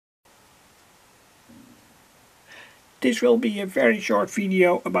This will be a very short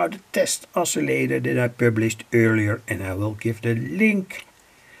video about the test oscillator that I published earlier, and I will give the link.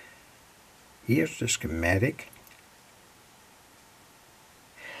 Here's the schematic.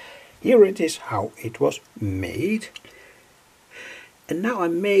 Here it is how it was made. And now I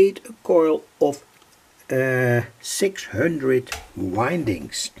made a coil of 600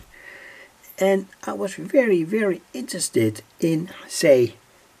 windings. And I was very interested in, say,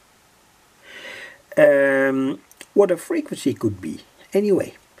 what a frequency could be.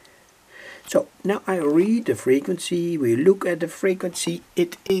 Anyway, so now I read the frequency, we look at the frequency,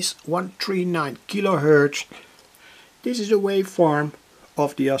 it is 139 kilohertz. This is a waveform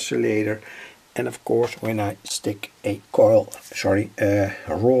of the oscillator, and of course when I stick a Ferrite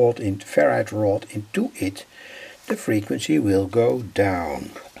rod into it, the frequency will go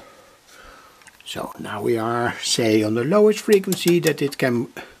down. So now we are, say, on the lowest frequency that it can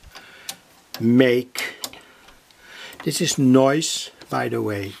make. This is noise, by the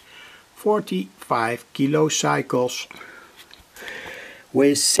way, 45 kilocycles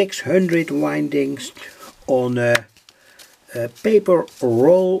with 600 windings on a paper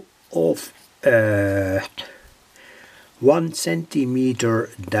roll of 1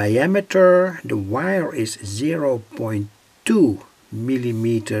 centimeter diameter. The wire is 0.2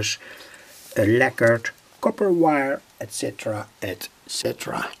 millimeters lacquered copper wire, etc.,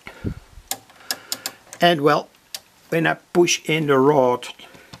 etc. And well, when I push in the rod,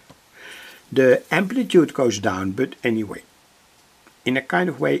 the amplitude goes down, but anyway, in a kind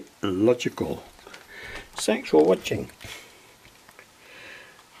of way, logical. Thanks for watching.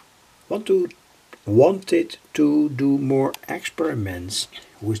 Wanted to do more experiments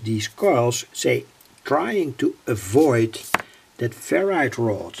with these coils, say, trying to avoid that ferrite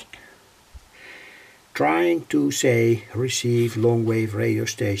rod, trying to, say, receive long wave radio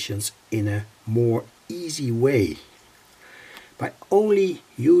stations in a more easy way, by only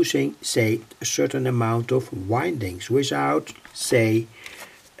using, say, a certain amount of windings without, say,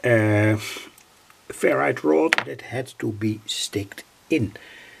 a ferrite rod that had to be sticked in.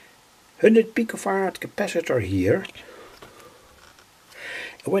 100 picofarad capacitor here.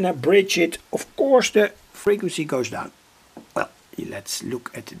 When I bridge it, of course the frequency goes down. Well, let's look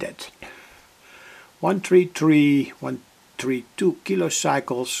at that. 133, 132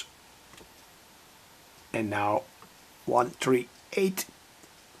 kilocycles, and now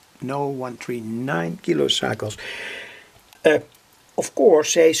 139 kilocycles. Of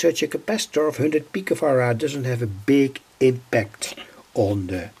course, say, such a capacitor of 100 picofarad doesn't have a big impact on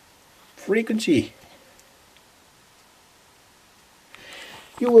the frequency.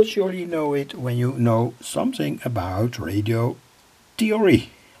 You will surely know it when you know something about radio theory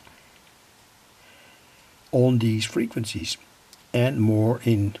on these frequencies, and more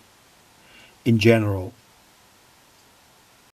in general